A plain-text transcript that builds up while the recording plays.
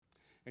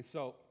And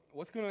so,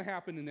 what's going to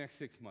happen in the next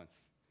 6 months?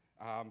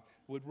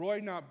 With Roy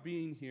not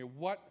being here,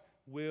 what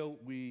will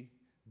we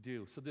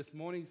do? So, this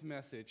morning's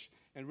message,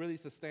 and really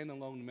it's a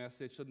standalone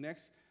message. So,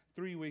 next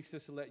 3 weeks,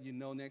 just to let you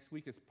know, next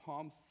week is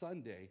Palm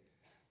Sunday.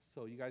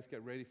 So, you guys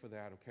get ready for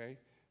that, okay?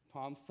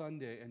 Palm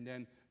Sunday, and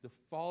then the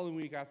following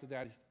week after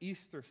that is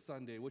Easter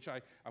Sunday, which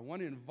I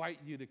want to invite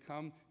you to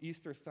come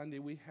Easter Sunday.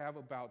 We have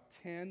about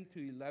 10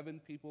 to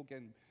 11 people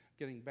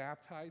getting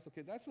baptized.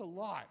 Okay, that's a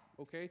lot,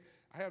 okay?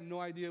 I have no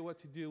idea what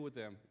to do with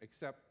them,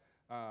 except,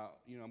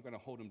 I'm going to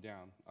hold them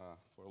down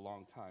for a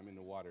long time in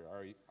the water.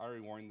 I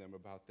already warned them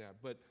about that.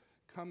 But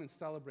come and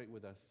celebrate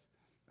with us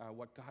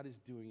what God is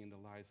doing in the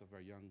lives of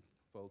our young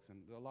folks, and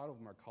a lot of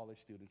them are college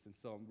students, and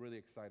so I'm really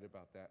excited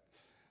about that.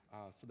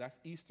 So that's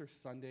Easter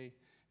Sunday.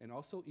 And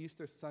also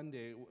Easter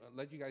Sunday,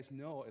 let you guys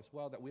know as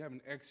well that we have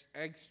an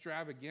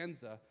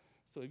extravaganza.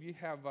 So if you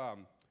have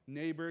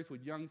neighbors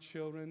with young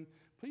children,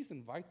 please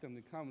invite them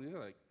to come.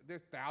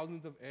 There's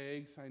thousands of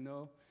eggs, I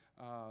know.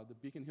 The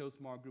Beacon Hill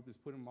Small Group is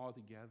putting them all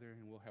together,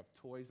 and we'll have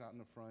toys out in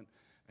the front.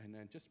 And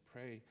then just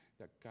pray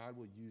that God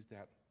will use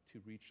that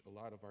to reach a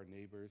lot of our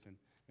neighbors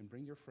and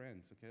bring your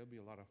friends, okay? It'll be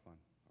a lot of fun,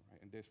 all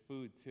right? And there's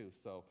food, too,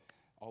 so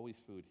always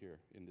food here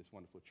in this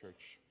wonderful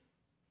church.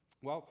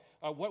 Well,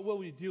 what will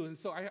we do? And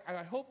so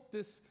I hope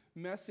this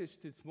message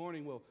this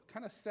morning will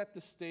kind of set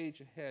the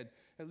stage ahead,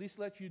 at least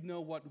let you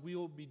know what we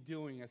will be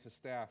doing as a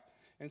staff.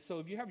 And so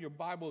if you have your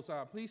Bibles,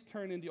 please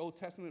turn in the Old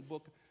Testament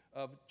book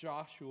of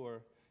Joshua,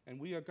 and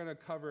we are going to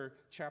cover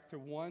chapter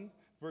 1,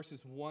 verses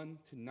 1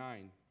 to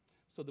 9.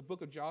 So the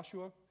book of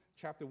Joshua,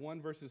 chapter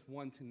 1, verses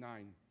 1 to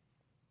 9.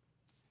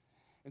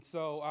 And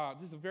so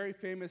this is a very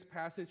famous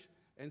passage,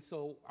 and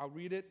so I'll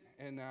read it,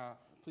 and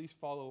please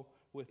follow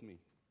with me.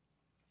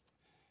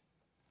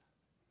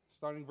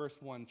 Starting verse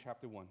 1,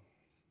 chapter 1.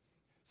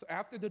 So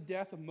after the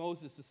death of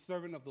Moses, the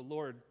servant of the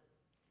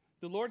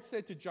Lord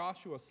said to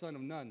Joshua, son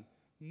of Nun,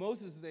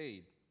 Moses'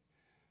 aide,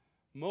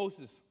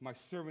 Moses, my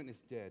servant, is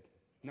dead.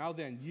 Now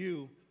then,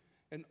 you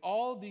and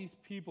all these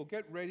people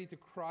get ready to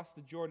cross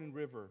the Jordan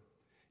River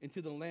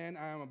into the land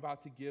I am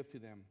about to give to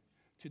them,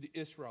 to the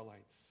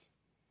Israelites.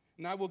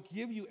 And I will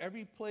give you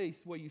every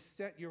place where you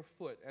set your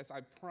foot, as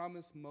I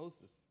promised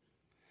Moses.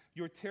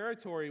 Your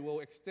territory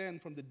will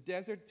extend from the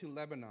desert to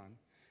Lebanon,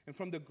 and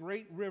from the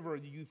great river,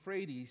 the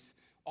Euphrates,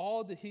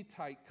 all the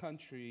Hittite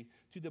country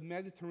to the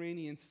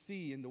Mediterranean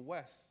Sea in the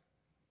west.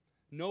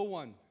 No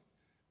one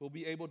will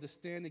be able to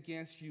stand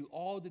against you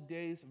all the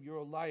days of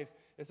your life.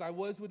 As I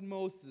was with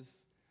Moses,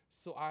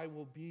 so I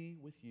will be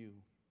with you.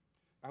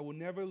 I will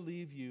never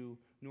leave you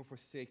nor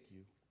forsake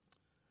you.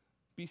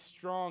 Be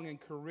strong and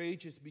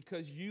courageous,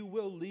 because you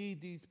will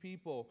lead these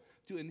people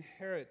to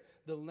inherit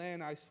the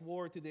land I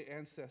swore to their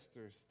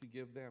ancestors to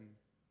give them.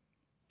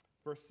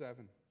 Verse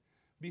 7.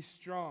 Be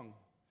strong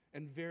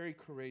and very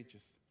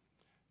courageous.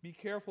 Be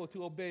careful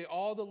to obey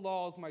all the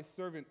law my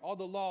servant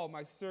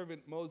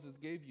Moses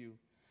gave you.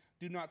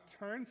 Do not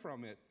turn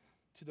from it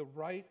to the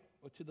right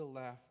or to the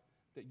left,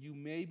 that you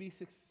may be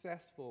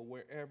successful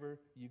wherever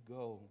you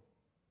go.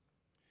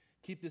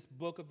 Keep this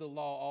book of the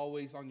law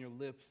always on your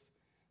lips.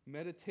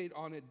 Meditate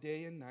on it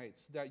day and night,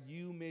 so that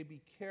you may be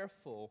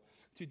careful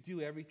to do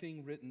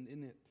everything written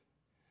in it.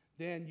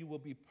 Then you will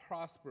be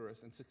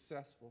prosperous and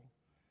successful.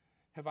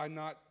 Have I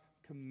not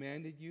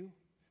commanded you?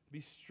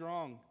 Be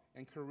strong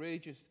and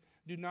courageous.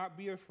 Do not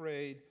be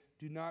afraid.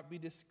 Do not be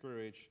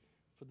discouraged,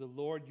 for the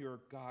Lord your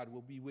God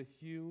will be with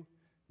you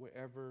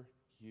wherever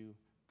you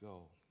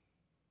go.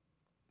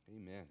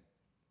 Amen.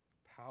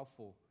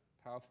 Powerful,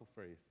 powerful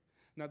phrase.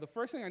 Now, the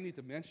first thing I need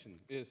to mention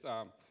is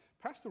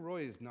Pastor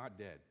Roy is not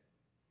dead.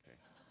 Okay.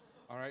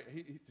 All right?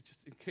 He, just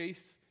in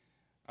case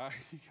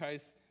you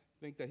guys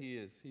think that he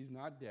is. He's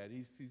not dead.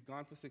 He's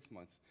gone for 6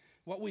 months.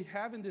 What we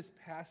have in this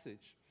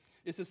passage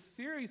is a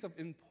series of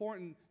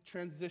important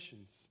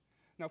transitions.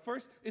 Now,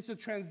 first, it's a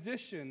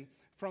transition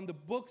from the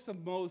books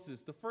of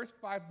Moses. The first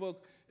 5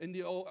 books in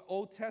the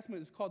Old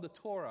Testament is called the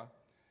Torah.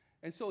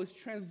 And so it's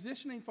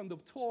transitioning from the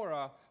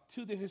Torah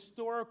to the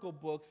historical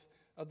books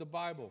of the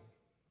Bible.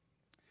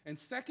 And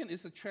second,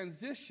 it's a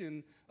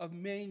transition of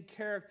main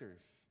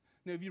characters.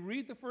 Now, if you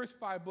read the first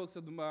 5 books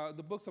of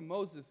the books of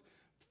Moses,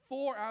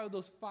 4 out of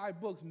those 5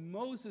 books,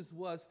 Moses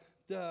was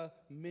the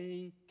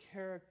main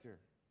character.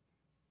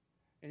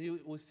 And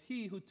it was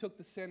he who took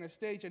the center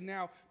stage. And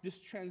now this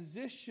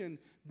transition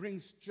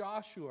brings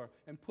Joshua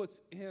and puts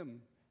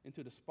him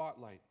into the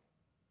spotlight.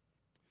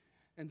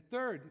 And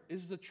third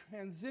is the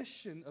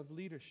transition of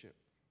leadership.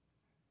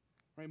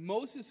 Right?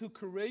 Moses, who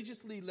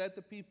courageously led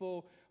the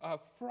people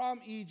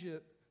from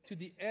Egypt to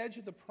the edge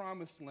of the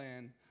promised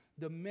land,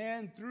 the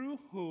man through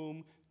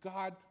whom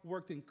God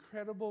worked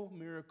incredible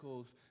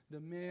miracles, the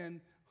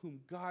man whom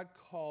God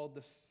called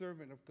the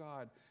servant of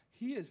God,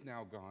 he is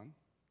now gone.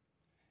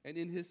 And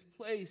in his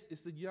place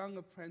is the young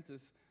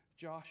apprentice,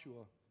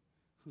 Joshua,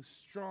 who's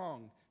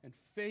strong and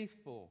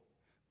faithful,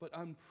 but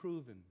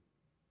unproven,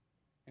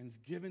 and is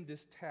given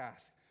this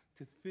task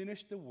to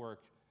finish the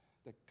work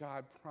that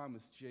God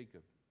promised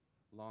Jacob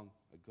long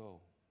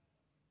ago.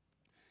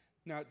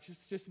 Now,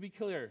 just to be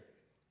clear,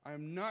 I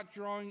am not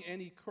drawing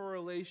any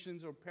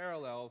correlations or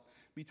parallel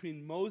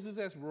between Moses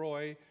as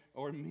Roy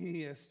or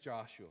me as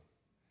Joshua.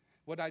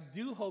 What I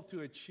do hope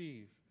to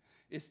achieve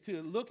is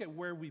to look at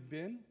where we've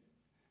been,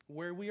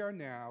 where we are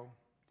now,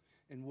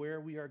 and where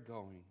we are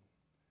going,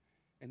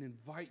 and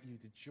invite you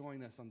to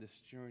join us on this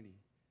journey,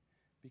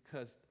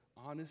 because,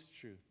 honest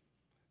truth,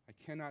 I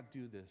cannot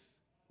do this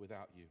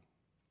without you.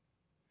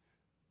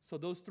 So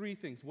those three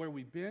things: where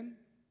we've been,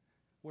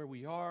 where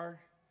we are,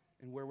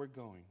 and where we're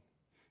going.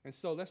 And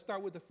so let's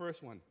start with the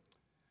first one: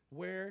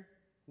 where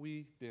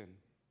we've been.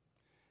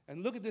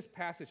 And look at this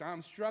passage.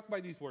 I'm struck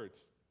by these words.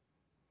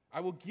 I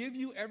will give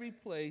you every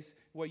place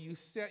where you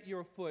set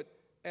your foot,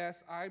 as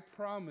I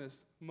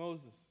promised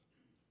Moses.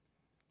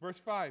 Verse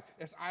 5,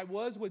 as I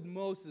was with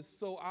Moses,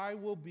 so I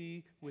will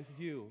be with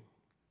you.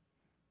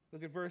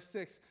 Look at verse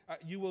 6.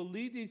 You will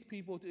lead these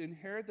people to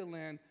inherit the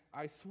land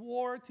I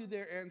swore to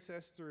their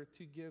ancestor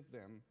to give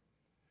them.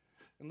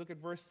 And look at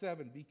verse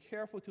 7. Be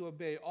careful to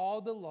obey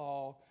all the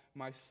law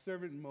my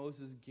servant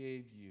Moses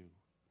gave you.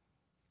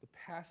 The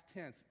past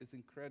tense is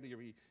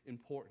incredibly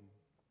important,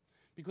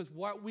 because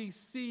what we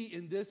see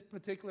in this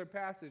particular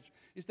passage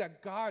is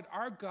that God,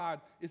 our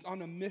God, is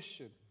on a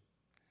mission,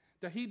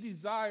 that he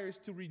desires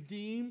to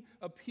redeem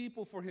a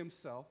people for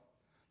himself,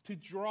 to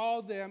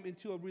draw them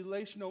into a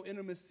relational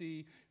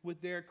intimacy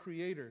with their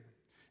Creator.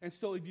 And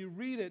so if you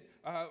read it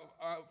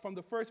from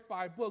the first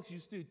 5 books, you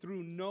see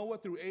through Noah,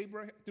 through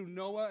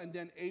Noah, and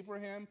then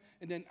Abraham,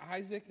 and then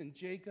Isaac, and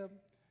Jacob,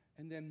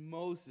 and then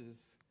Moses,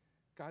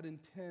 God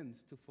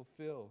intends to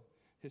fulfill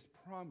his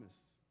promise,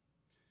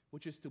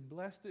 which is to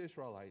bless the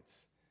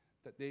Israelites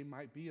that they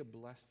might be a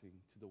blessing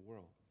to the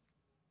world.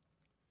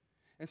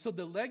 And so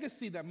the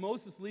legacy that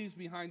Moses leaves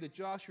behind to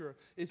Joshua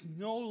is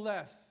no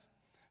less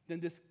than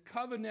this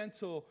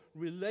covenantal,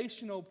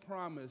 relational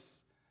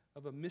promise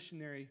of a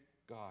missionary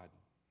God.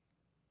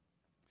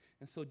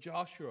 And so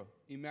Joshua,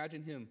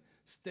 imagine him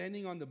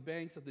standing on the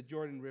banks of the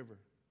Jordan River.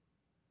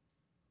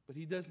 But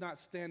he does not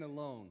stand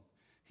alone.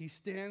 He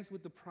stands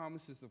with the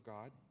promises of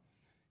God.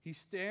 He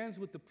stands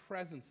with the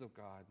presence of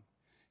God.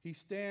 He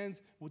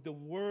stands with the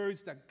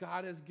words that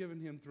God has given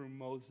him through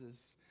Moses.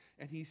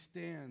 And he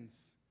stands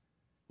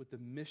with the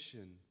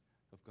mission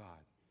of God.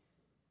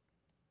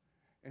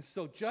 And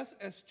so just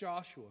as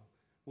Joshua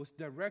was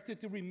directed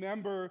to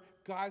remember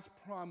God's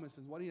promise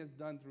and what he has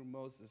done through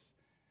Moses,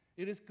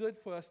 it is good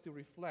for us to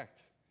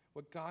reflect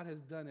what God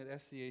has done at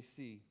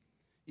SCAC,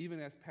 even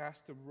as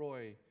Pastor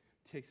Roy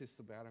takes his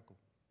sabbatical.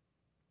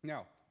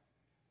 Now,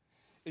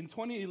 in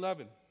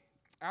 2011,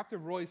 after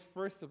Roy's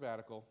first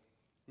sabbatical,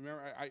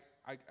 remember,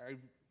 I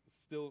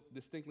still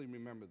distinctly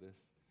remember this,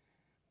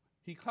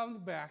 he comes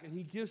back and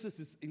he gives us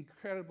this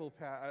incredible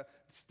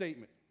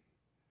statement.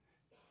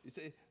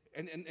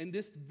 And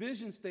this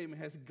vision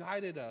statement has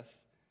guided us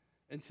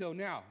until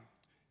now.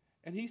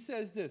 And he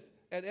says this: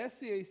 at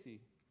SCAC,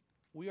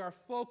 we are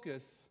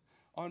focused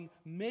on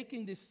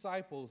making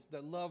disciples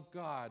that love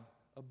God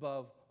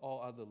above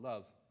all other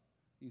loves.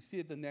 You see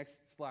it the next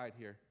slide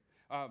here.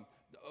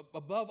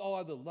 Above all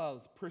other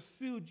loves,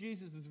 pursue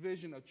Jesus'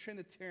 vision of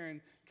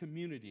Trinitarian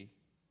community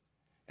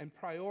and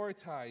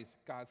prioritize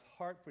God's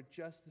heart for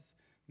justice,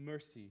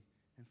 mercy,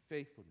 and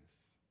faithfulness.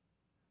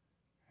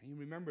 And you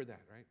remember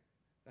that, right?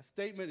 That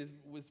statement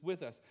was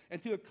with us.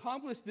 And to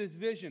accomplish this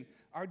vision,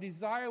 our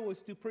desire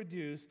was to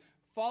produce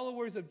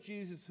followers of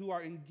Jesus who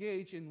are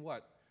engaged in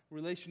what?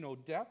 Relational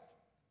depth,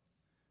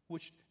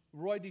 which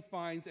Roy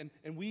defines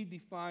and we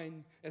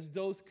define as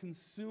those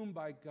consumed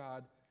by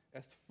God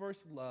as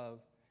first love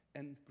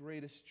and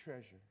greatest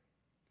treasure.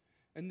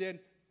 And then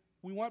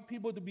we want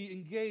people to be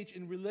engaged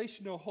in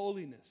relational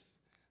holiness,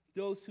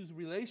 those whose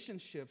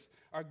relationships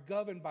are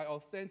governed by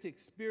authentic,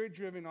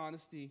 spirit-driven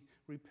honesty,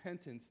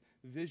 repentance,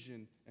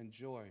 vision, and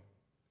joy.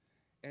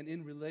 And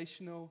in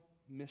relational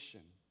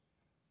mission,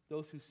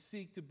 those who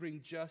seek to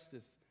bring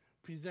justice,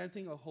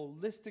 presenting a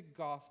holistic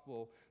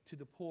gospel to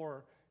the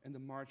poor and the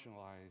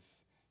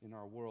marginalized in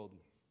our world.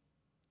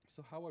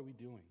 So how are we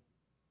doing?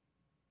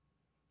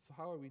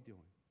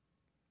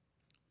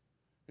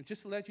 And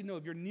just to let you know,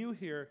 if you're new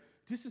here,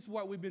 this is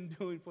what we've been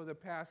doing for the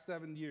past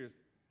 7 years.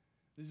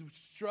 This is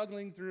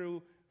struggling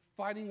through,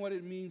 finding what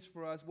it means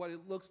for us, what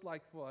it looks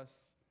like for us.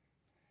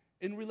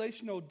 In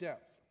relational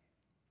depth,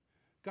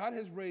 God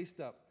has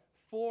raised up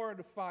 4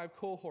 to 5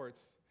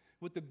 cohorts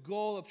with the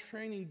goal of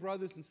training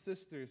brothers and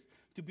sisters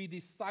to be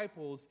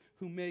disciples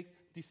who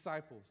make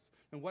disciples.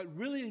 And what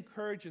really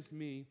encourages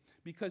me,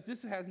 because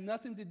this has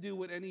nothing to do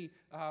with any,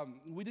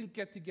 we didn't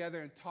get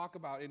together and talk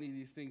about any of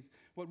these things.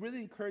 What really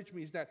encouraged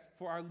me is that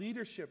for our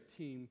leadership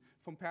team,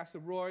 from Pastor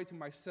Roy to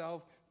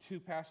myself to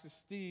Pastor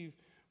Steve,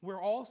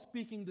 we're all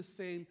speaking the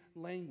same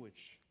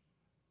language,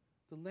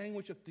 the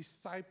language of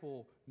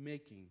disciple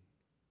making,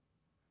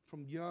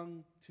 from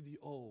young to the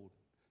old.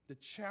 The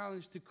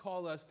challenge to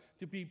call us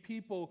to be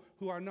people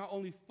who are not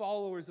only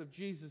followers of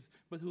Jesus,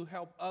 but who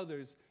help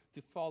others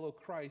to follow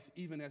Christ,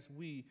 even as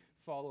we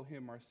follow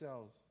him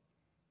ourselves.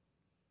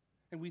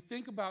 And we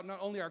think about not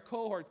only our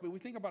cohorts, but we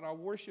think about our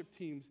worship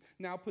teams,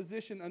 now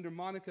positioned under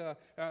Monica,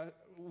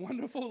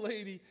 wonderful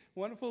lady,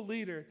 wonderful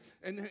leader,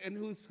 and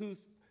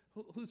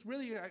who's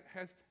really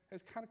has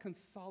kind of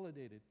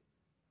consolidated.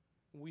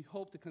 And we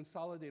hope to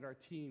consolidate our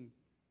team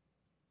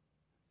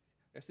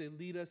as they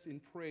lead us in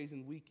praise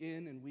and week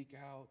in and week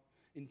out,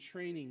 in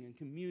training and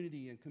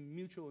community and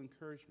mutual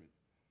encouragement.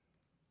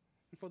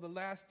 And for the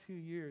last 2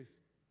 years,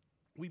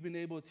 we've been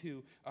able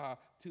to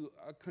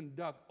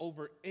conduct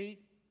over 8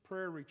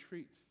 prayer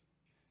retreats,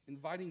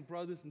 inviting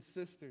brothers and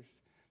sisters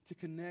to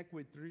connect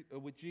with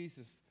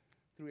Jesus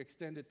through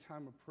extended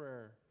time of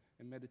prayer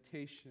and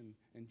meditation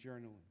and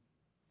journaling.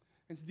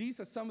 And these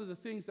are some of the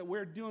things that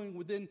we're doing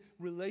within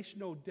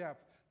relational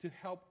depth to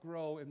help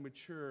grow and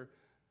mature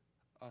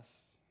us.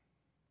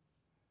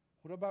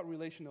 What about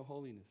relational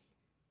holiness?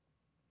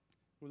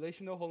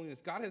 Relational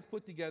holiness. God has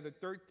put together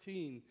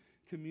 13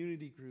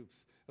 community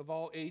groups of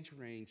all age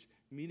range,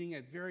 meeting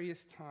at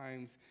various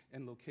times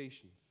and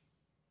locations.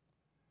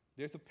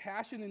 There's a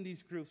passion in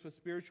these groups for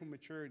spiritual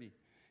maturity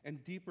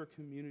and deeper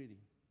community.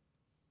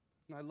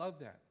 And I love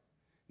that.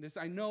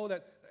 I know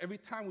that every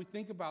time we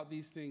think about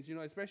these things,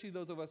 especially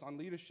those of us on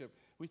leadership,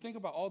 we think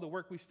about all the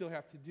work we still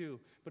have to do.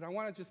 But I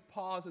want to just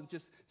pause and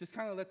just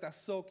kind of let that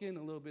soak in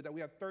a little bit, that we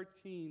have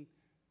 13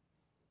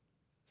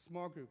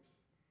 small groups,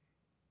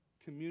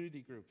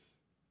 community groups.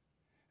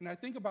 And I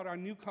think about our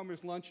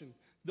newcomers luncheon,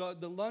 the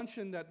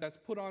luncheon that's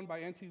put on by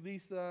Auntie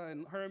Lisa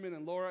and Herman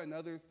and Laura and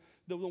others,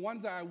 the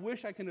ones that I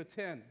wish I can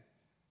attend,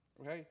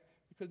 right?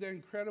 Because they're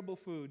incredible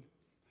food,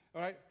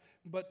 all right?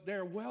 But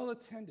they're well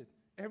attended.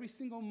 Every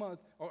single month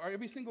or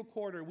every single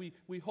quarter,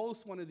 we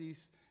host one of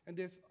these, and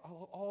there's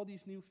all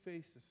these new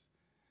faces.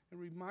 It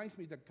reminds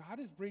me that God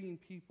is bringing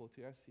people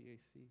to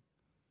SCAC,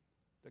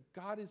 that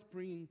God is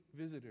bringing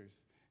visitors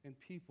and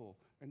people,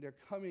 and they're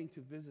coming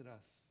to visit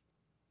us.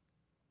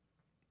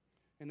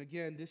 And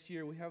again, this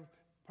year we have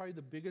probably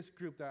the biggest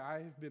group that I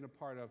have been a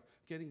part of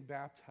getting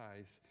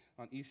baptized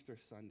on Easter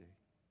Sunday.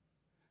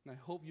 And I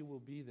hope you will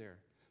be there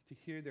to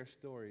hear their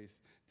stories,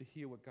 to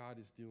hear what God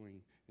is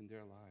doing in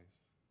their lives.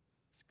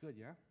 It's good,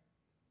 yeah?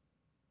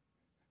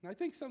 And I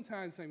think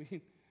sometimes,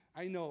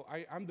 I know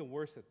I'm the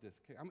worst at this.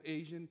 Okay? I'm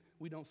Asian.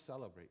 We don't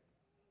celebrate.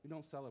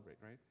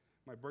 Right?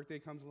 My birthday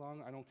comes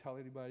along, I don't tell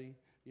anybody,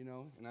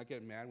 and I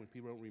get mad when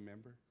people don't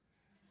remember.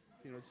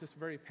 It's just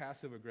very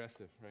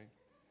passive-aggressive, right?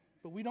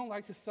 But we don't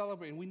like to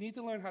celebrate, and we need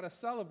to learn how to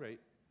celebrate.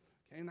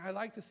 Okay? And I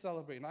like to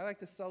celebrate, and I like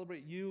to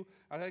celebrate you.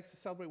 I like to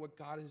celebrate what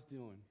God is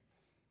doing.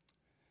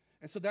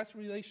 And so that's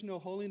relational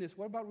holiness.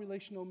 What about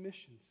relational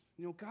missions?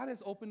 God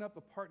has opened up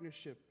a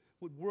partnership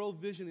with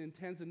World Vision in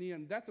Tanzania,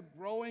 and that's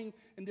and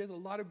there's a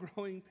lot of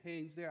growing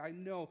pains there, I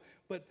know.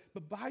 But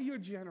by your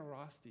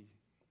generosity,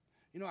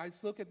 I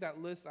just look at that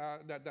list,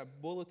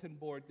 that bulletin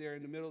board there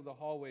in the middle of the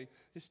hallway.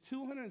 There's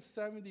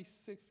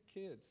 276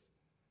 kids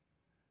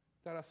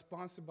that are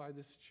sponsored by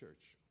this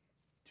church.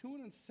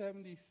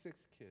 276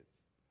 kids.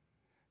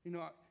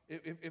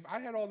 If I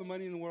had all the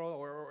money in the world,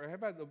 or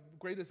if I had the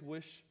greatest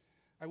wish,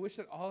 I wish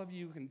that all of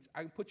you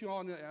I could put you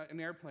on an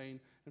airplane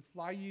and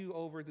fly you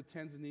over to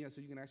Tanzania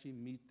so you can actually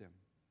meet them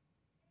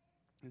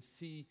and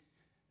see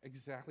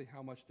exactly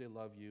how much they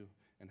love you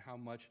and how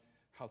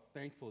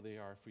thankful they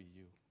are for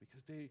you.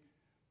 Because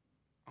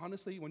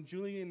honestly, when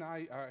Julie and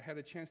I had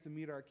a chance to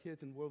meet our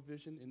kids in World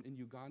Vision in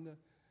Uganda,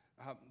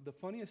 the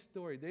funniest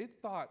story, they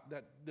thought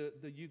that the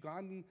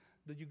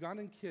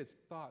Ugandan kids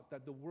thought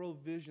that the World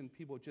Vision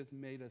people just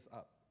made us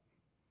up.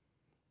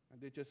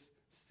 And they just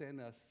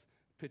sent us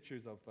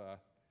pictures of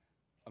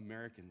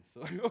Americans,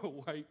 so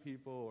white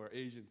people or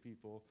Asian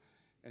people,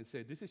 and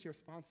say, this is your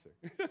sponsor,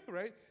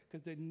 right?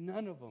 Because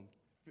none of them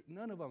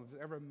have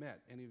ever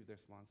met any of their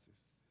sponsors.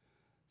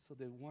 So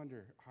they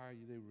wonder, are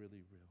they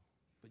really real?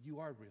 But you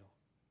are real,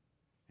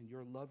 and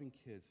you're loving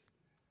kids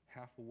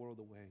half a world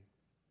away.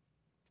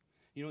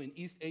 In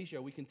East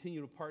Asia, we continue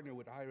to partner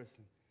with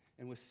Irison,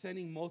 and we're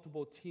sending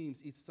multiple teams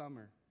each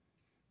summer.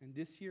 And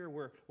this year,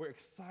 we're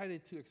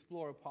excited to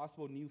explore a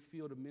possible new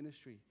field of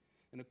ministry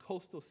in the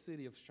coastal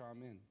city of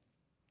Xiamen.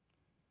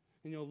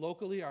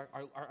 Locally,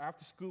 our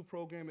after-school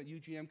program at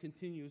UGM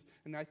continues,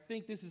 and I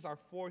think this is our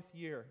 4th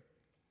year.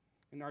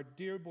 And our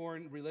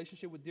Dearborn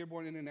relationship with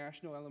Dearborn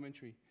International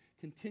Elementary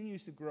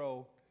continues to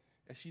grow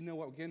as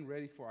we're getting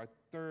ready for our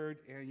 3rd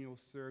annual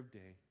Serve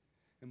Day.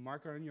 And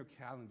mark it on your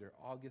calendar,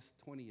 August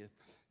 20th,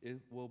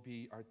 it will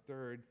be our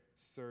 3rd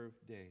Serve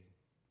Day.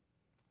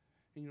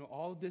 And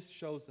all of this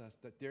shows us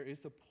that there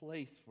is a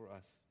place for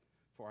us,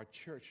 for our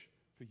church,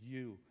 for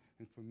you,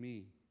 and for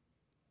me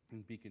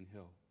in Beacon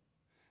Hill.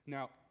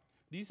 Now,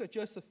 these are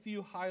just a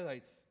few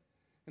highlights.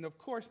 And of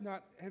course,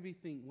 not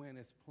everything went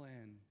as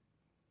planned.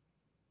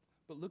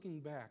 But looking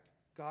back,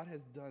 God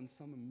has done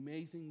some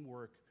amazing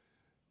work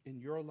in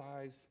your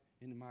lives,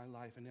 in my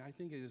life, and I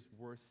think it is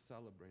worth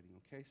celebrating,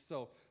 okay?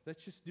 So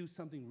let's just do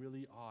something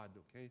really odd,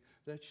 okay?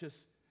 Let's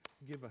just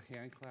give a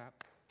hand clap,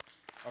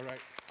 all right?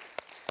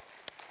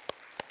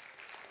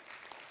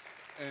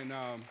 And,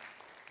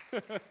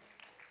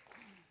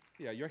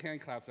 yeah, your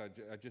hand claps are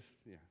just,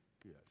 yeah,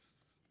 yes.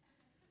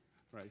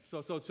 Right.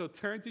 So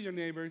turn to your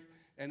neighbors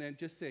and then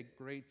just say,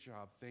 great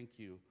job, thank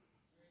you.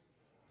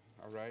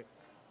 All right?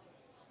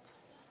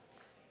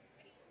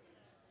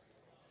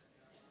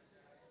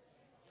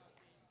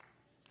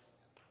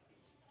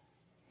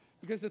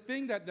 Because the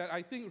thing that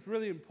I think is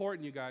really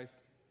important, you guys,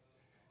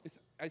 is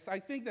I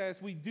think that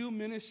as we do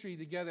ministry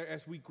together,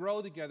 as we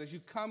grow together, as you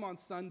come on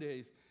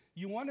Sundays,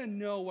 you want to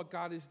know what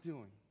God is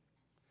doing.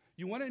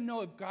 You want to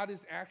know if God is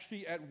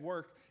actually at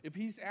work, if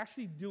he's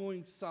actually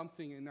doing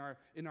something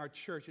in our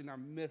church, in our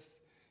midst.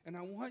 And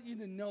I want you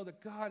to know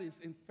that God is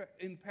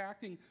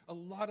impacting a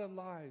lot of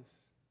lives.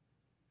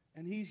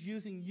 And he's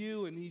using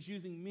you, and he's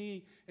using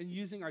me, and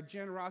using our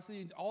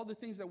generosity, and all the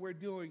things that we're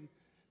doing,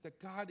 that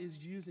God is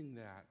using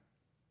that.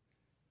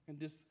 And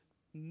this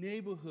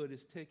neighborhood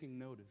is taking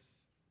notice.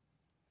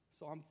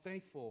 So I'm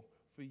thankful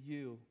for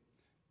you.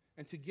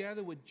 And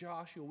together with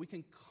Joshua, we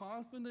can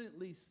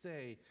confidently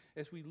say,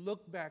 as we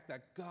look back,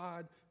 that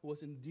God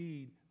was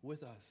indeed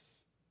with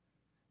us.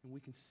 And we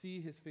can see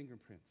his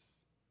fingerprints.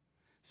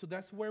 So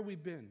that's where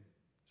we've been.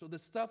 So the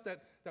stuff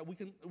that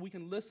we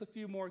can list a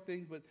few more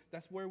things, but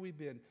that's where we've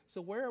been. So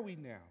where are we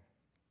now?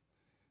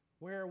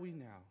 Where are we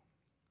now?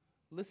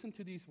 Listen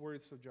to these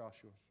words of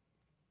Joshua's.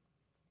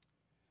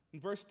 In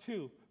verse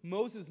 2,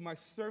 Moses, my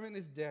servant,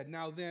 is dead.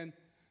 Now then,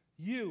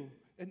 you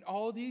and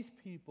all these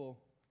people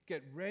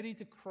get ready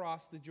to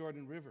cross the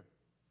Jordan River.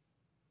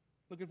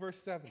 Look at verse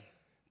 7.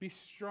 Be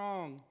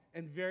strong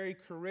and very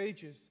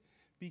courageous.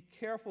 Be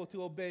careful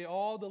to obey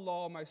all the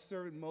law my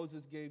servant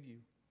Moses gave you.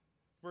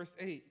 Verse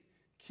 8.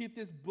 Keep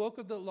this book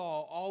of the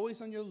law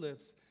always on your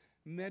lips.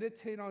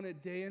 Meditate on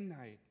it day and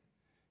night.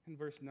 And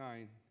verse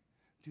 9.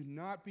 Do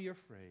not be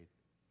afraid.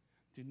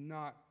 Do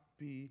not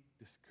be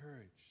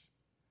discouraged.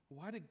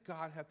 Why did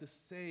God have to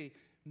say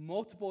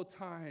multiple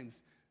times,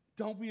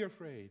 don't be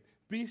afraid,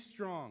 be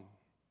strong?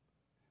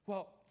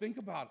 Well, think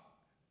about it.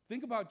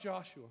 Think about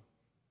Joshua,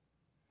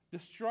 the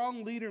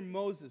strong leader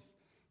Moses,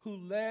 who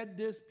led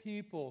this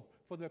people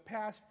for the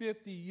past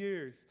 50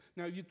 years.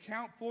 Now, you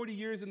count 40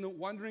 years in the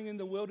wandering in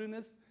the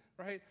wilderness,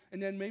 right?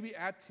 And then maybe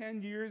add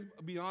 10 years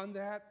beyond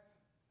that.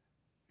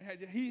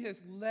 He has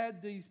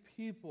led these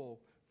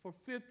people for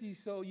 50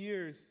 so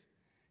years.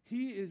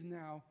 He is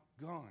now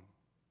gone.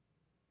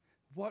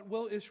 What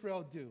will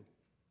Israel do?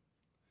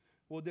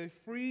 Will they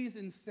freeze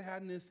in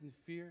sadness and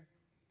fear?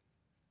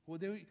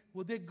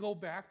 Will they go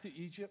back to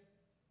Egypt?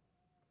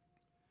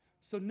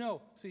 So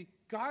no, see,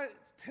 God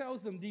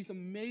tells them these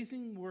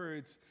amazing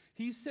words.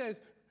 He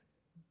says,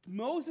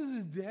 Moses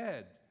is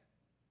dead.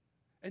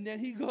 And then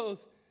he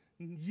goes,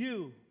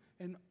 you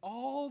and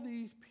all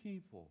these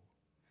people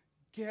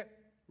get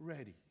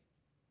ready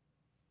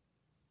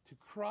to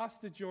cross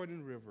the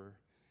Jordan River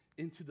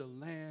into the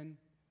land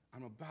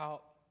I'm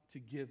about to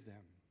give them.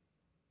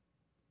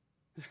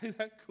 Is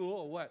that cool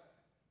or what?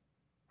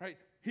 Right?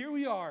 Here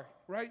we are,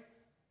 right?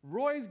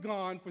 Roy's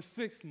gone for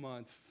 6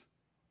 months,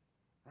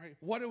 right?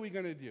 What are we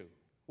going to do?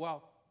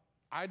 Well,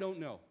 I don't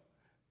know.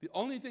 The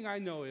only thing I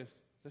know is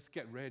let's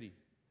get ready.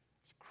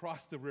 Let's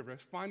cross the river.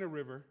 Let's find a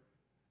river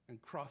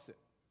and cross it.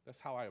 That's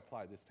how I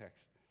apply this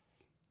text.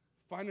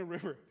 Find a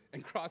river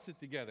and cross it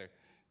together.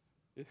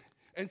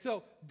 And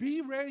so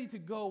be ready to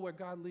go where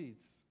God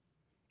leads.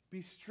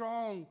 Be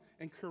strong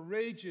and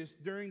courageous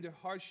during the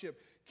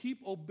hardship. Keep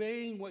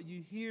obeying what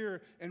you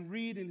hear and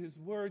read in his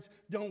words.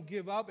 Don't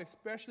give up,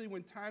 especially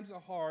when times are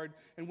hard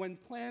and when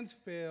plans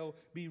fail.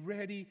 Be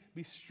ready,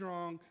 be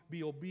strong,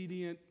 be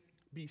obedient,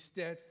 be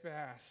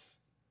steadfast.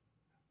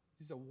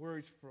 These are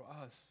words for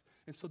us.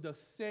 And so the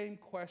same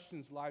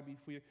questions lie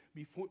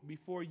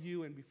before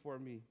you and before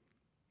me.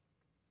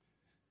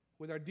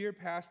 With our dear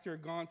pastor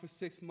gone for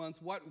 6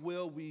 months, what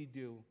will we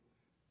do?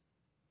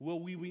 Will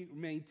we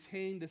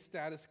maintain the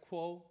status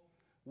quo,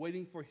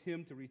 waiting for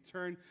him to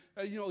return?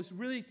 It's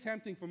really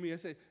tempting for me. I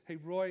say, hey,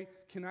 Roy,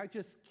 can I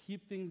just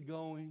keep things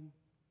going,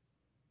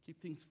 keep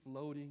things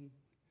floating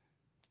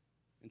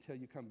until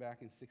you come back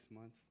in 6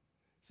 months?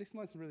 6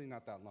 months is really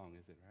not that long,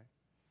 is it, right?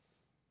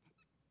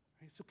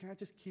 So can I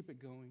just keep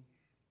it going?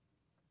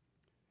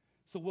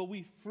 So will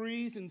we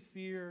freeze in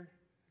fear?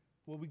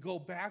 Will we go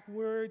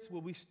backwards?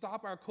 Will we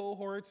stop our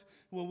cohorts?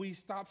 Will we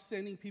stop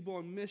sending people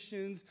on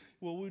missions?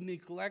 Will we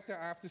neglect our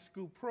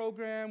after-school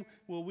program?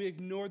 Will we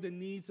ignore the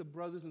needs of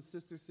brothers and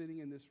sisters sitting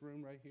in this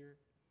room right here?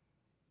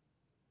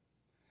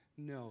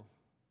 No.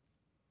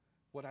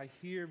 What I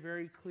hear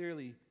very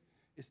clearly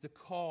is the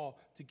call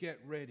to get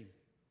ready.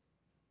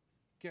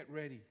 Get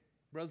ready.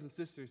 Brothers and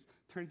sisters,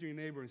 turn to your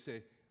neighbor and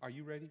say, are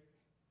you ready?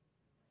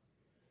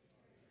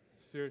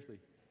 Seriously,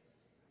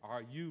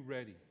 are you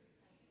ready?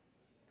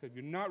 If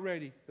you're not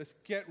ready, let's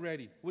get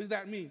ready. What does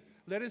that mean?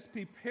 Let us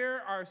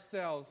prepare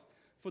ourselves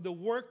for the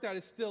work that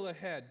is still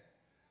ahead.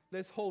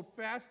 Let's hold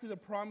fast to the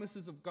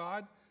promises of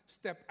God,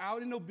 step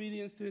out in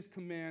obedience to his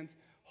commands,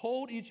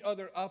 hold each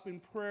other up in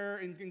prayer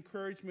and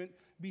encouragement,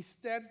 be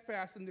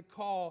steadfast in the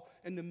call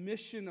and the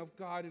mission of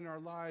God in our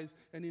lives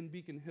and in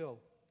Beacon Hill.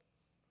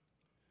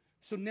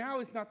 So now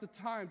is not the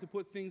time to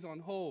put things on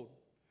hold.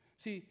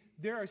 See,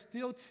 there are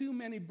still too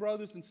many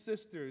brothers and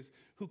sisters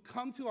who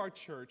come to our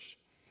church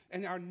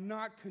and are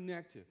not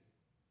connected.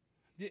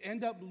 They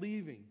end up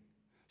leaving.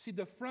 See,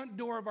 the front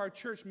door of our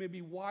church may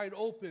be wide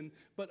open,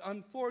 but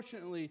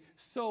unfortunately,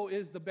 so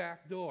is the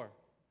back door.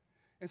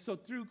 And so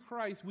through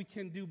Christ, we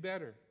can do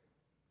better.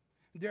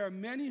 There are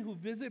many who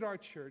visit our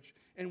church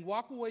and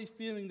walk away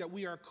feeling that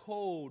we are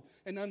cold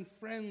and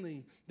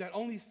unfriendly, that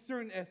only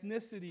certain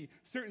ethnicity,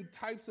 certain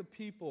types of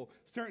people,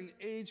 certain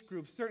age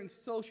groups, certain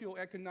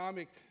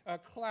socioeconomic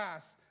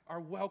class are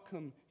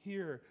welcome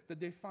here, that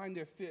they find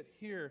their fit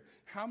here.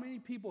 How many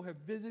people have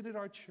visited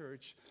our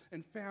church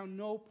and found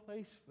no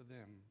place for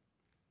them?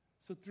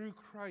 So through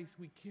Christ,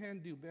 we can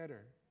do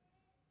better.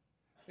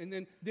 And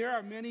then there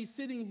are many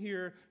sitting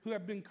here who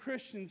have been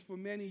Christians for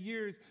many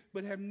years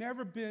but have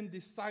never been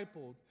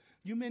discipled.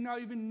 You may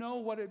not even know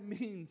what it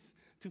means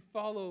to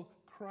follow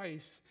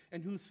Christ,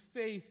 and whose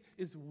faith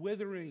is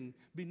withering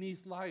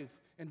beneath life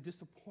and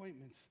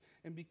disappointments.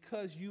 And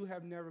because you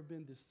have never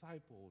been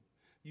discipled,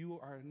 you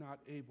are not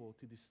able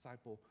to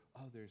disciple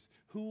others.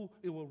 Who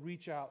it will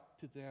reach out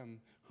to them?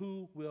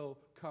 Who will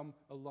come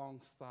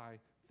alongside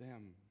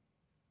them?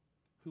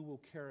 Who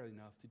will care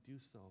enough to do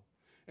so?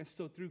 And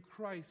so through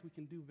Christ, we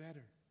can do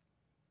better.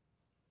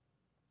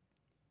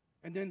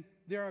 And then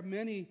there are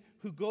many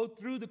who go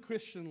through the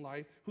Christian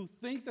life who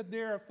think that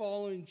they are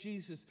following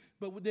Jesus,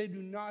 but they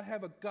do not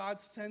have a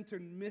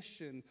God-centered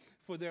mission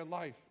for their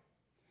life.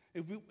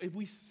 If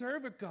we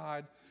serve a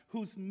God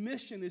whose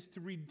mission is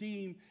to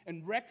redeem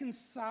and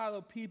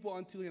reconcile people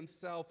unto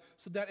himself,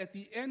 so that at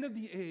the end of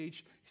the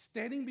age,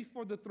 standing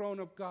before the throne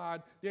of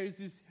God, there is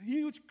this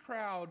huge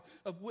crowd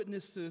of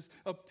witnesses,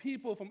 of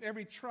people from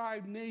every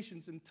tribe,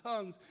 nations, and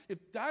tongues. If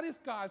that is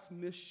God's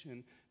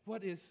mission,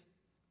 what is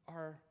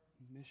our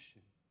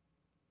mission?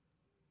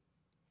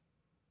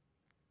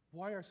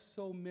 Why are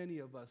so many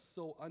of us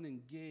so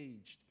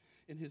unengaged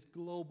in his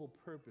global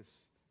purpose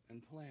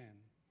and plan?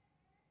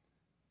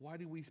 Why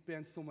do we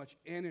spend so much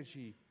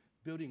energy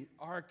building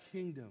our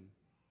kingdom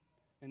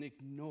and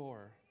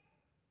ignore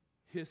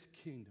his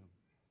kingdom?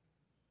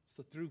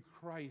 So through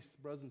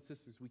Christ, brothers and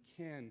sisters, we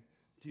can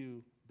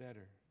do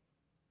better.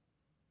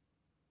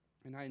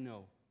 And I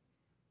know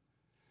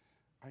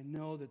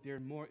that there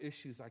are more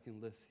issues I can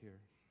list here.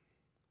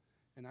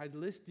 And I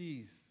list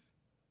these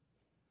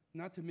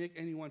not to make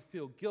anyone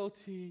feel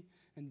guilty,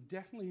 and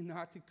definitely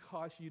not to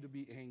cause you to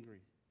be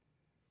angry.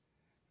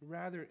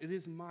 Rather, it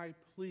is my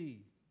plea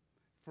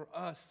for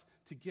us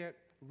to get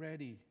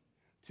ready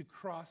to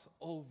cross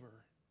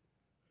over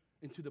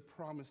into the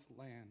promised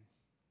land.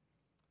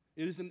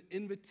 It is an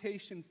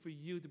invitation for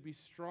you to be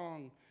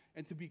strong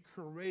and to be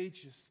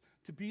courageous,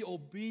 to be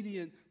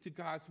obedient to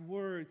God's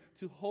word,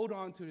 to hold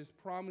on to his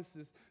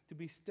promises, to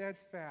be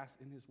steadfast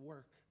in his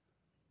work.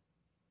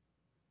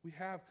 We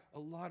have a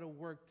lot of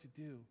work to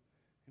do,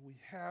 and we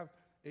have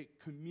a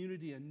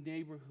community, a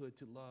neighborhood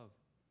to love.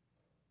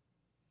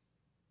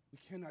 We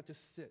cannot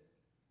just sit.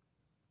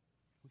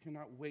 We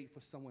cannot wait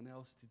for someone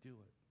else to do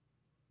it.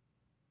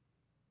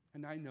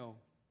 And I know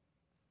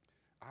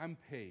I'm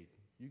paid.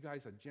 You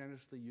guys are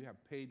generously, you have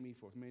paid me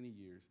for many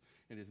years,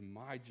 and it's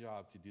my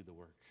job to do the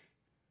work.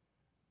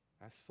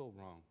 That's so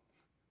wrong.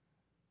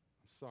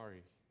 I'm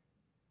sorry.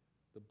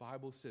 The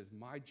Bible says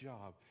my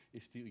job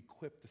is to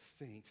equip the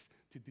saints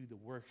to do the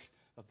work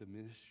of the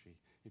ministry.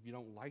 If you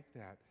don't like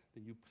that,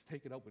 then you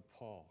take it up with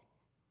Paul.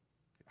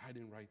 I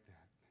didn't write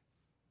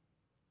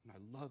that. And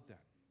I love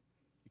that.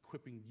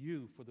 Equipping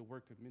you for the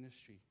work of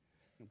ministry.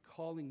 I'm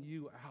calling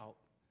you out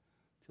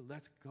to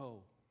let's go.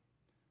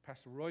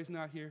 Pastor Roy's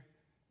not here.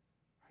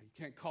 You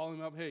can't call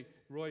him up. Hey,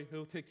 Roy,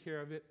 he'll take care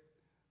of it.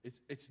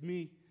 It's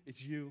me.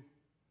 It's you.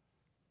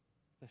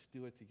 Let's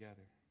do it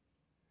together.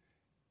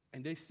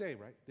 And they say,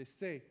 right? They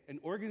say an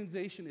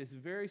organization is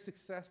very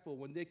successful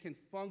when they can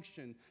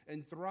function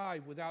and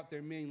thrive without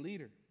their main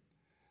leader.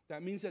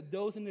 That means that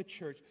those in the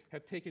church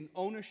have taken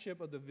ownership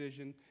of the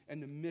vision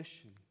and the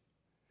mission.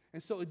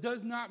 And so it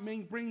does not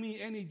bring me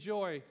any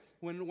joy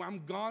when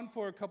I'm gone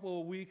for a couple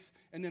of weeks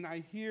and then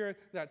I hear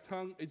that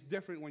tongue, it's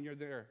different when you're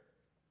there.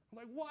 I'm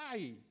like,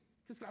 why?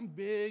 Because I'm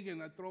big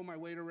and I throw my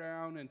weight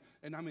around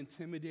and I'm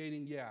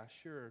intimidating. Yeah,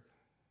 sure.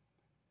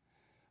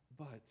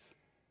 But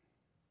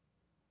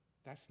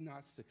that's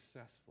not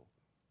successful.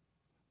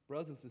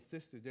 Brothers and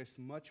sisters, there's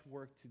much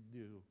work to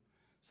do.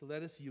 So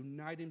let us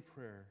unite in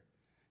prayer.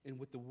 And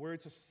with the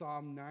words of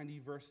Psalm 90,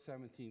 verse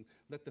 17,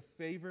 let the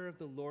favor of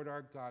the Lord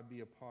our God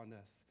be upon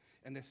us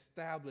and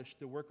establish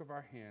the work of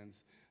our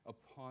hands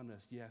upon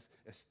us. Yes,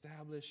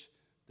 establish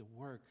the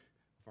work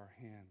of our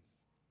hands.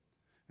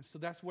 And so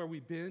that's where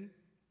we've been,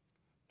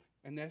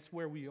 and that's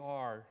where we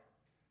are.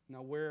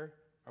 Now, where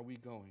are we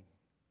going?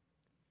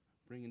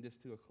 Bringing this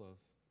to a close.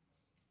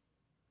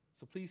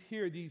 So please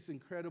hear these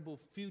incredible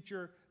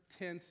future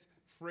tense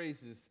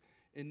phrases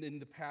in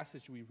the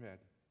passage we read.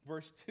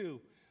 Verse 2,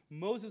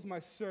 Moses, my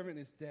servant,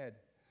 is dead.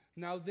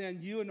 Now then,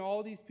 you and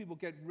all these people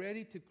get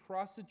ready to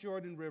cross the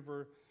Jordan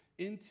River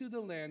into the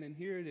land, and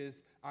here it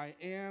is, I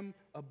am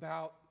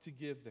about to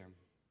give them.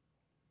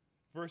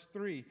 Verse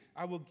 3,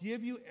 I will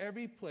give you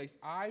every place.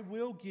 I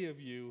will give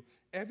you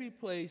every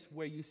place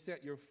where you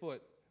set your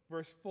foot.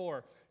 Verse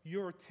 4,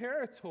 your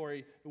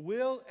territory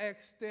will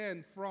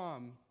extend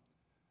from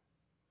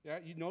Yeah,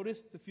 you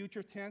notice the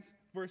future tense?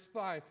 Verse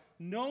 5,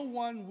 no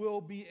one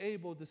will be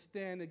able to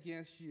stand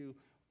against you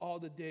all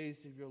the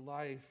days of your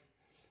life.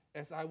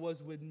 As I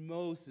was with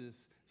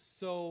Moses,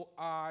 so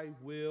I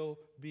will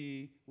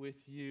be with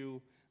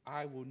you.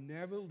 I will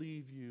never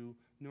leave you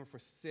nor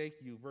forsake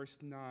you. Verse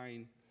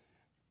 9,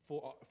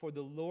 for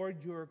the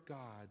Lord your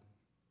God,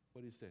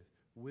 what he says,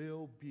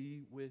 will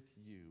be with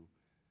you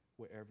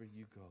wherever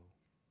you go.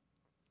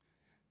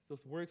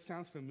 Those words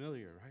sounds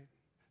familiar, right?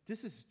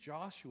 This is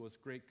Joshua's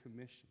great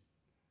commission.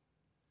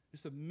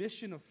 It's a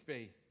mission of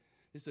faith.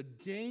 It's a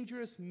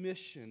dangerous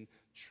mission,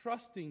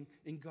 trusting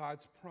in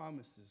God's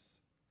promises.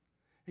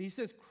 And he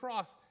says,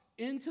 cross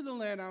into the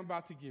land I'm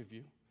about to give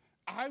you.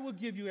 I will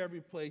give you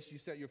every place you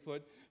set your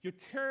foot. Your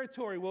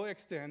territory will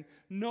extend.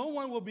 No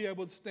one will be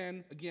able to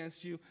stand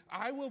against you.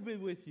 I will be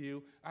with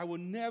you. I will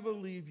never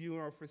leave you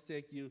or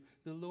forsake you.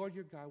 The Lord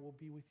your God will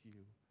be with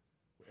you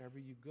wherever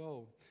you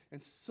go.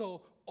 And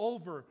so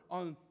over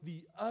on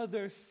the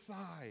other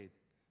side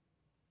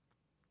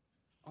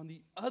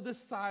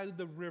of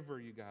the river,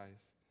 you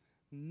guys,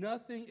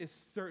 nothing is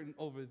certain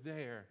over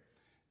there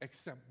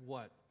except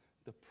what?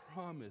 The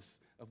promise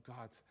of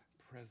God's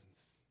presence.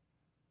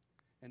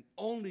 And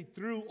only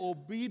through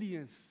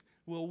obedience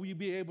will we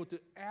be able to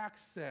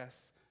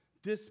access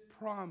this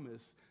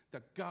promise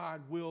that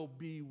God will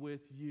be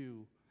with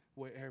you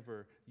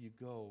wherever you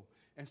go.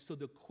 And so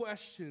the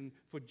question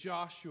for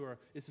Joshua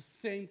is the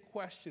same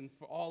question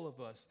for all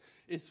of us.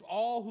 It's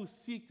all who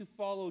seek to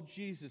follow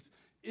Jesus.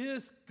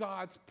 Is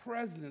God's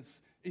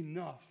presence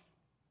enough?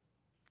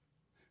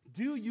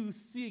 Do you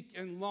seek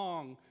and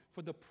long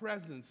for the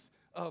presence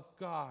of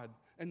God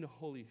and the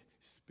Holy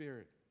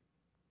Spirit?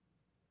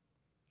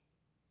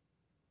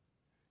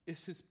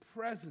 Is his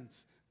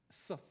presence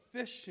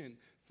sufficient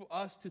for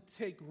us to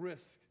take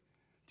risk,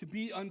 to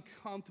be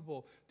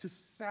uncomfortable, to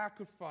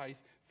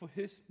sacrifice for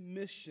his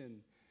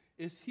mission?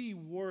 Is he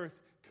worth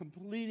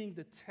completing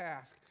the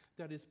task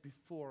that is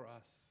before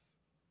us?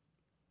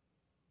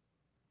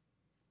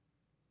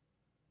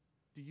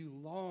 Do you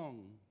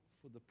long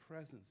for the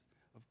presence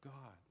of God?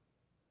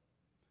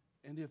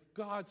 And if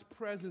God's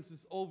presence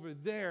is over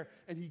there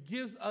and he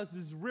gives us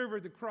this river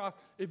to cross,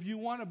 if you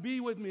want to be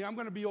with me, I'm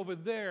going to be over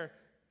there.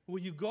 Will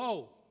you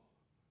go?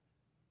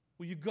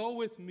 Will you go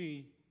with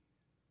me?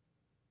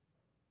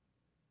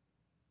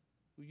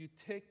 Will you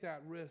take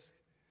that risk?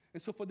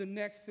 And so for the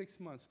next 6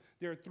 months,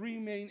 there are 3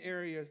 main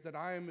areas that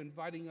I am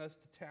inviting us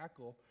to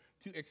tackle,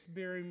 to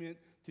experiment,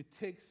 to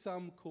take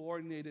some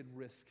coordinated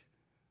risk.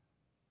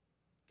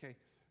 Okay,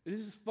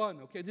 this is fun,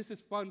 okay? This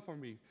is fun for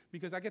me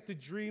because I get to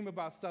dream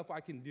about stuff I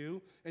can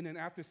do, and then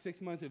after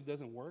 6 months, if it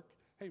doesn't work,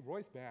 hey,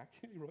 Roy's back.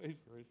 Hey, Roy's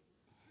first.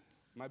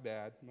 My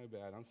bad.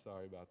 I'm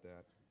sorry about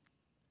that.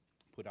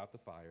 Put out the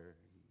fire.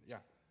 Yeah.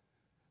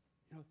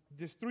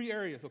 There's 3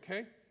 areas,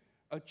 okay?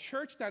 A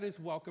church that is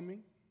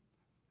welcoming,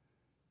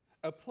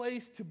 a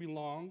place to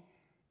belong,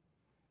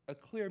 a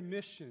clear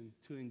mission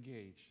to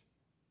engage.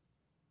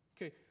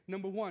 Okay,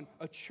 number 1,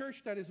 a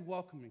church that is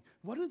welcoming.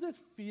 What does this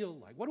feel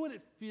like? What would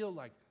it feel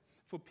like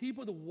for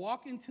people to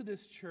walk into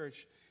this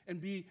church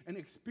and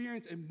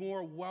experience a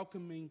more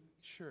welcoming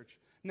church?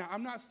 Now,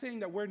 I'm not saying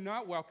that we're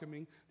not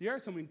welcoming. There are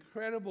some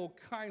incredible,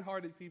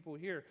 kind-hearted people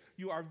here.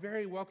 You are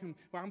very welcoming.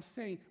 But I'm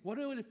saying, what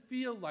would it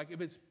feel like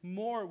if it's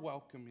more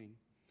welcoming?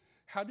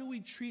 How do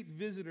we treat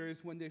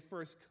visitors when they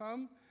first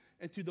come,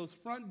 and to those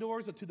front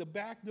doors or to the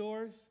back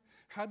doors?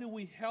 How do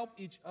we help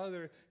each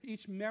other,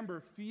 each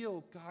member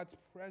feel God's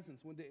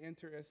presence when they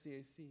enter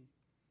SCAC?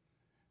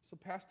 So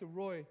Pastor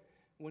Roy,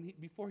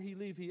 before he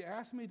leaves, he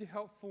asked me to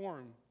help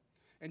form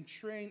and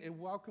train a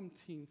welcome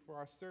team for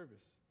our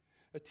service.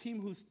 A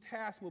team whose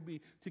task will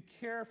be to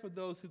care for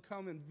those who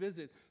come and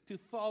visit, to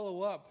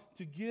follow up,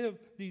 to give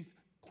these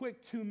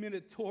quick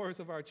 2-minute tours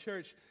of our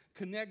church,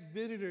 connect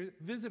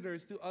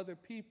visitors to other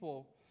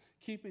people,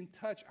 keep in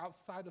touch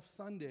outside of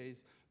Sundays,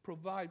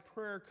 provide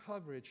prayer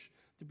coverage,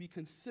 to be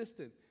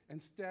consistent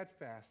and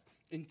steadfast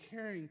in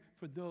caring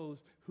for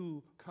those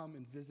who come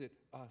and visit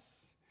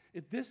us.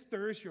 If this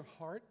stirs your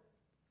heart,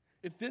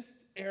 if this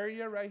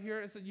area right here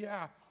is,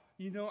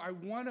 I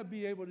want to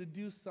be able to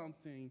do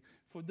something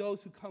for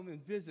those who come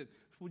and visit,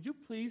 would you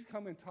please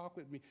come and talk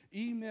with me?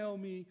 Email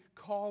me,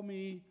 call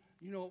me,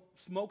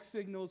 smoke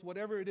signals,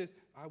 whatever it is,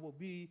 I will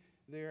be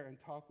there and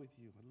talk with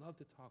you. I'd love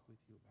to talk with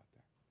you about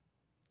that.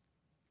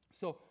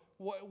 So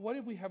what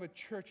if we have a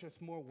church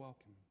that's more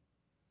welcoming?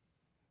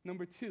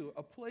 Number 2,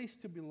 a place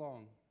to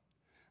belong.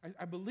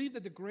 I believe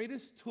that the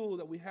greatest tool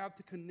that we have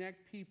to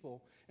connect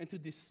people and to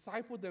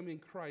disciple them in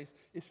Christ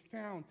is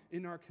found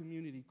in our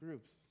community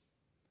groups.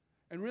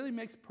 And really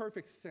makes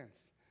perfect sense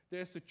that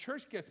as the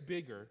church gets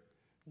bigger,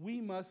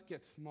 we must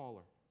get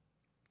smaller.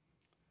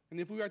 And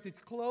if we are to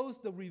close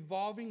the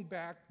revolving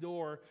back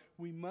door,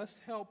 we must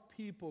help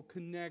people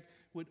connect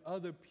with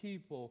other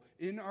people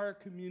in our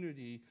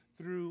community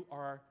through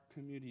our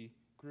community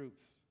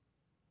groups.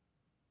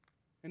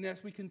 And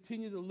as we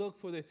continue to look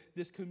for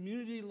this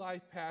community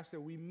life pastor,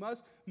 we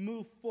must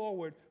move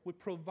forward with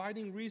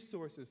providing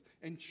resources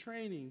and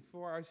training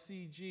for our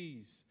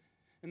CGs.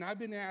 And I've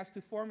been asked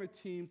to form a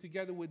team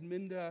together with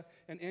Minda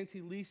and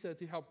Auntie Lisa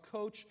to help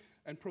coach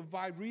and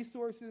provide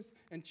resources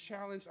and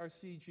challenge our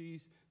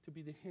CGs to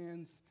be the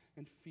hands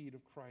and feet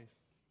of Christ.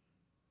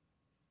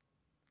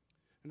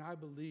 And I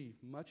believe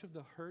much of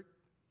the hurt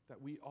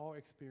that we all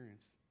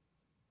experience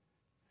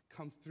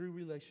comes through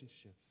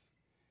relationships.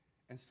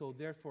 And so,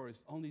 therefore,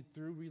 it's only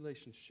through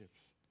relationships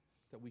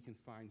that we can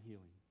find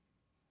healing.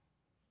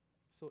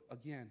 So,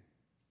 again,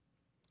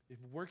 if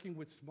working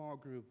with small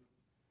group,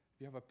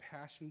 if you have a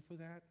passion for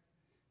that,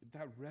 if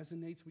that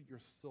resonates with your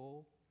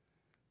soul,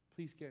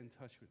 please get in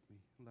touch with me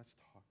and let's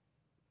talk.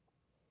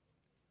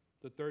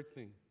 The third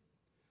thing,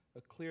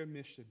 a clear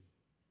mission.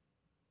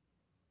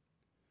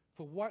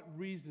 For what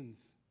reasons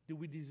do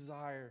we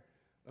desire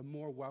a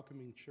more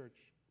welcoming church?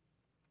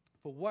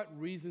 For what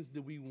reasons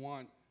do we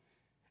want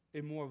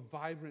a more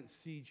vibrant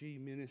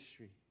CG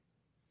ministry?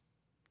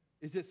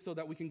 Is it so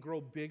that we can grow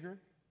bigger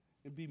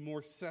and be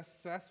more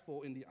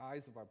successful in the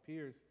eyes of our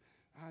peers?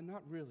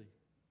 Not really.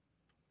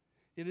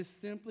 It is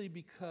simply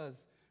because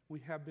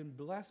we have been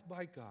blessed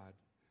by God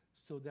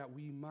so that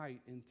we might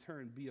in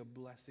turn be a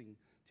blessing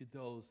to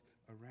those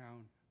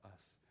around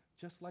us.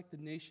 Just like the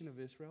nation of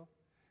Israel,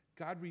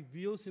 God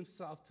reveals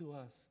himself to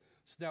us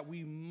so that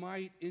we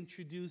might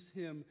introduce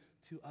him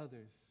to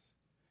others.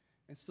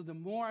 And so the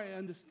more I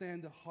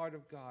understand the heart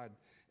of God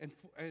and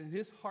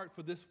his heart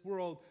for this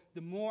world,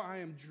 the more I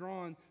am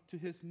drawn to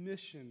his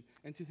mission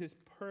and to his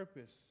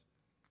purpose.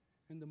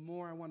 And the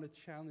more I want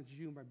to challenge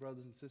you, my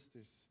brothers and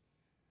sisters,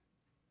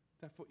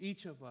 that for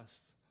each of us,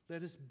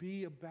 let us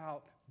be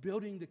about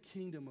building the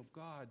kingdom of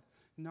God,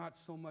 not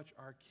so much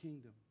our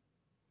kingdom.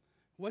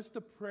 What's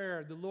the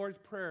prayer, the Lord's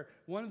Prayer?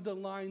 One of the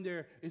lines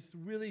there is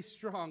really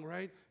strong,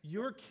 right?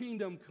 Your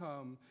kingdom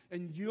come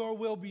and your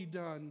will be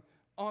done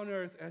on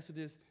earth as it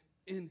is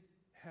in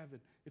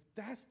heaven. If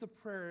that's the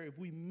prayer, if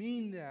we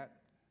mean that,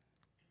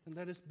 then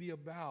let us be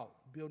about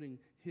building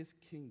his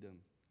kingdom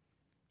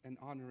and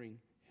honoring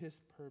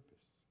his purpose.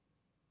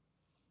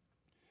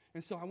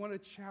 And so I want to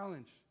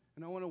challenge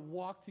and I want to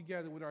walk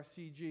together with our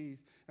CGs.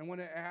 And I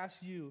want to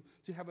ask you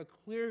to have a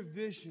clear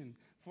vision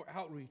for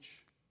outreach,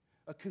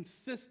 a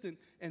consistent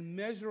and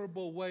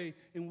measurable way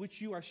in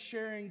which you are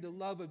sharing the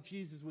love of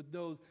Jesus with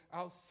those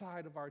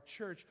outside of our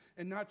church,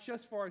 and not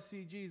just for our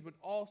CGs, but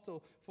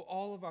also for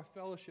all of our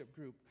fellowship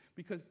group,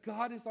 because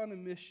God is on a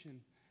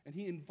mission, and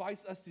he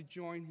invites us to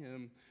join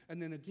him. And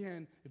then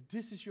again, if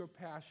this is your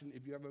passion,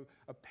 if you have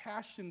a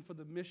passion for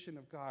the mission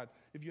of God,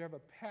 if you have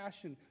a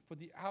passion for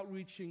the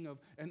outreaching of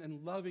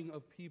and loving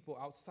of people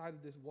outside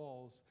of these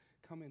walls,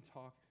 come and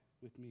talk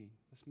with me.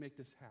 Let's make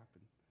this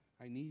happen.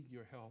 I need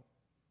your help.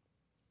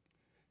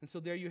 And so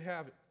there you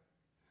have it.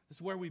 This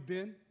is where we've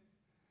been,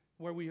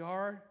 where we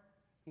are,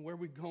 and where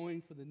we're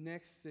going for the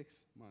next 6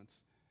 months.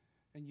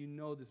 And you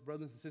know this,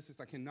 brothers and sisters,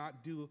 I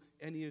cannot do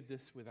any of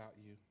this without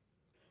you.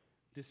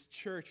 This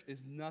church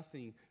is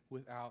nothing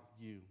without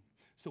you.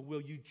 So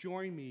will you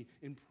join me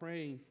in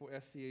praying for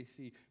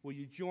SCAC? Will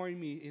you join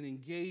me in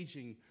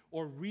engaging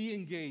or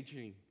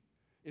re-engaging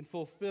in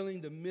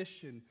fulfilling the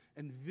mission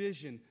and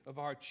vision of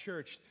our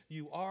church?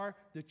 You are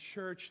the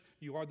church.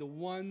 You are the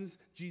ones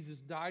Jesus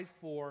died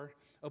for.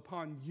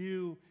 Upon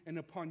you and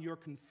upon your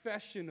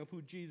confession of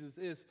who Jesus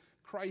is,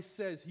 Christ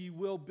says he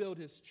will build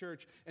his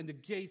church, and the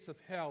gates of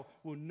hell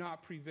will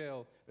not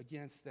prevail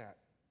against that.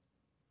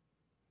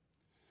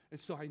 And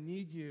so I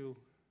need you.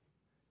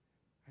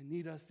 I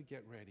need us to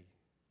get ready.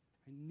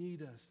 I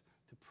need us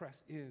to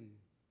press in.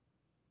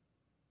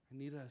 I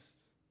need us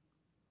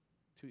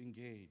to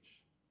engage.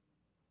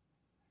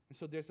 And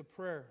so there's a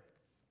prayer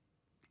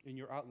in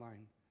your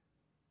outline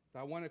that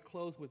I want to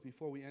close with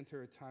before we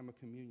enter a time of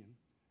communion.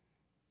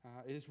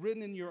 It is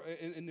written in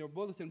your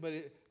bulletin, but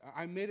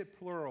I made it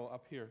plural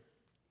up here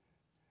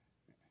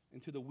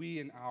into the we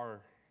and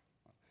our.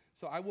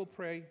 So I will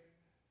pray,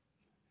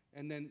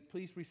 and then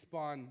please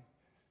respond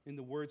in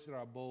the words that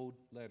are bold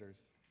letters.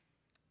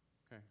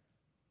 Okay.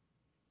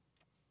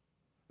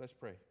 Let's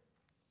pray.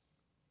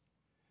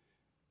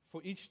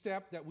 For each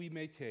step that we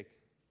may take,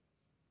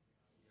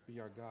 be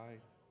our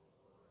guide.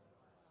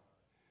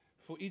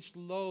 For each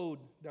load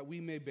that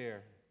we may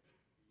bear.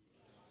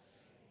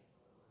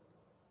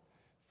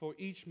 For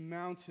each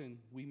mountain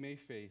we may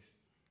face.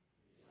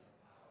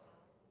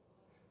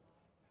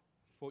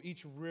 For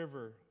each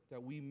river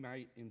that we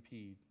might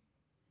impede.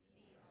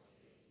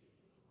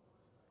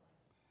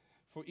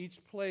 For each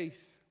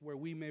place where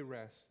we may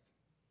rest.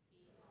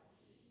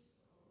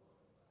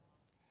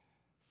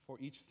 For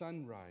each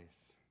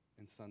sunrise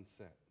and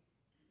sunset.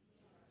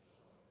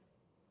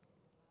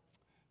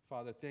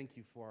 Father, thank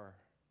you for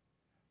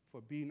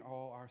being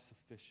all our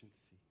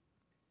sufficiency.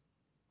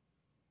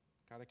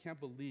 God, I can't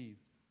believe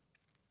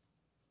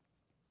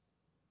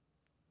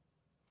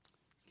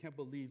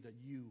that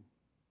you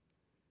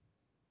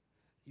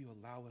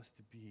allow us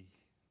to be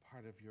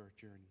part of your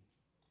journey,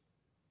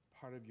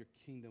 part of your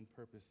kingdom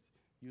purpose.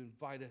 You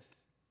invite us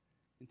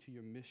into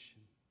your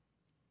mission.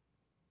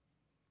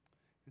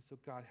 And so,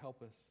 God,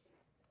 help us.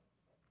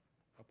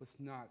 Help us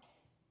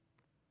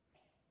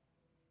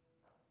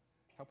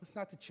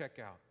not to check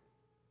out.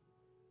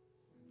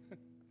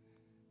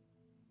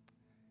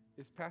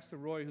 It's Pastor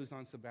Roy who's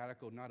on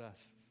sabbatical, not us.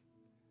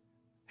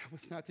 Help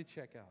us not to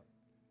check out.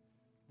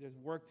 There's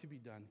work to be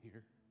done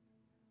here.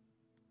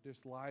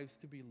 There's lives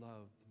to be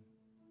loved.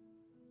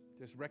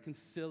 There's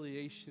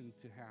reconciliation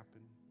to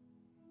happen.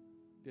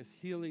 There's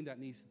healing that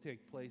needs to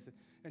take place.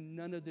 And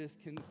none of this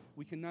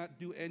we cannot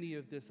do any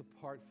of this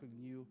apart from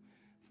you,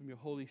 from your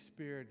Holy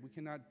Spirit. We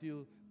cannot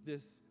do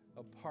this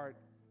apart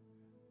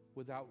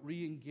without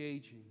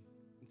re-engaging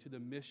into the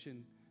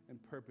mission and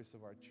purpose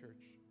of our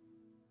church.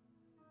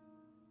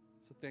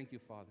 So thank you,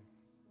 Father,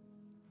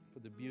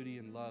 for the beauty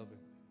and love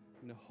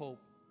and the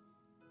hope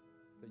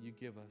that you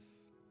give us.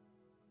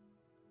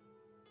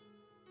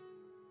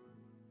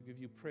 We give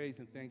you praise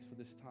and thanks for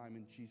this time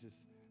in Jesus'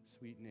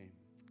 sweet name.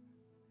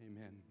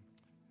 Amen.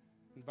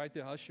 Invite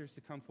the ushers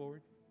to come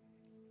forward.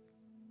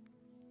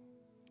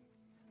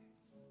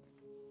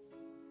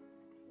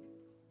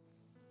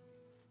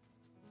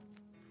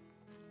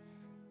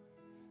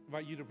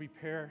 Invite you to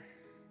prepare.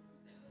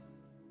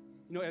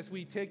 As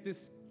we take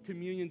this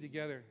communion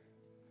together,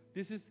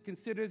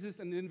 consider this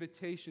an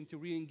invitation to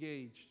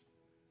re-engage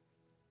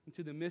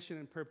into the mission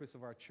and purpose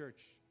of our church.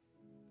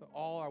 That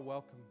all are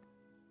welcome.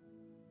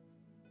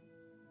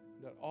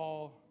 That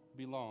all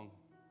belong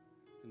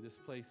in this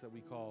place that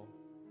we call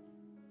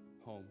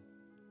home.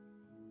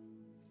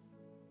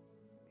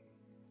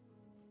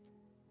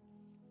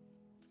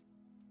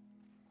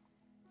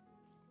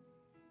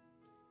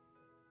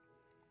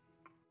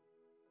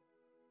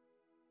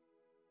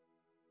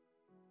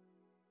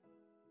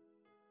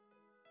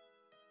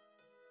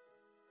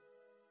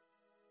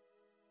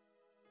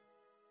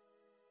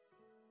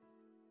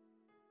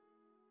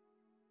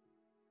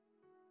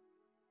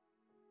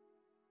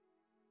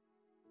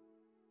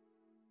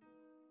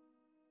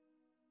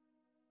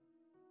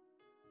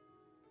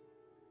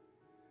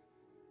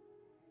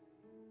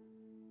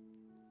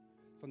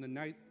 So on the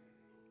night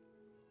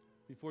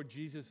before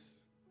Jesus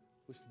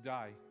was to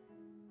die,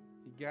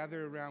 he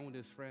gathered around with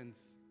his friends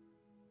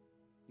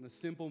on a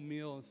simple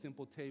meal and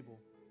simple table.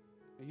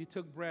 And he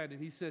took bread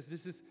and he says,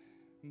 "This is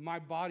my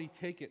body,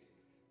 take it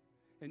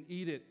and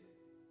eat it.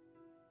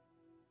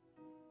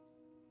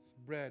 It's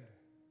bread,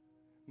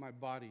 my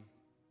body,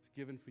 is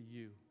given for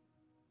you.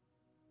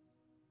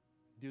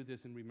 Do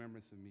this in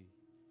remembrance of me."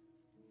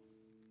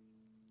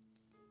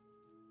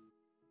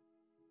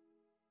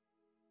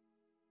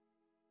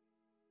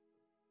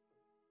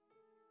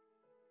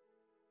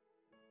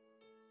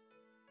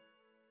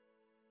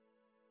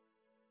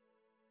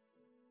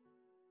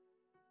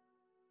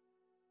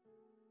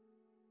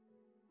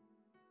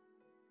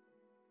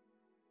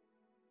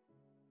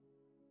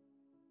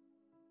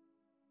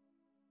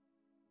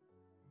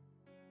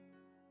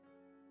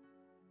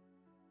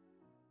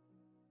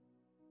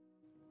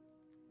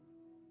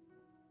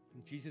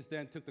 And Jesus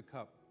then took the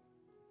cup,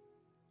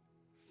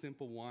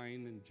 simple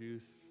wine and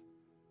juice.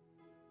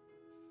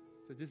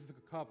 So this is a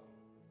cup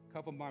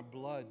of my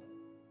blood,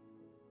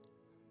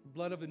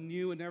 blood of the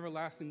new and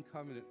everlasting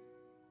covenant.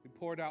 We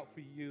poured out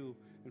for you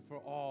and for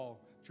all.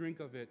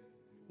 Drink of it.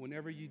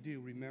 Whenever you do,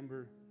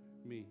 remember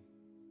me.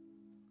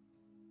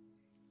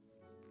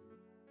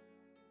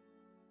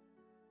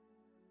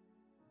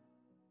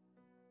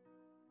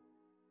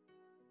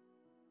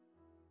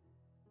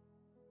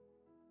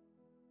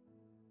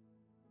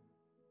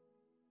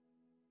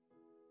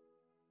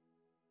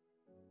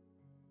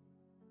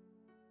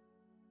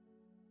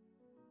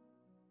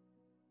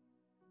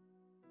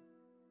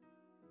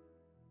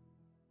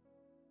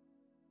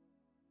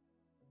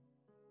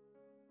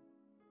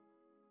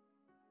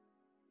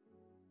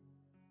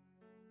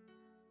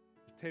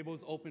 The table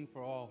is open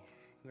for all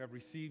who have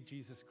received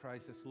Jesus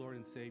Christ as Lord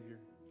and Savior.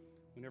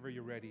 Whenever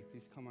you're ready,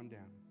 please come on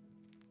down.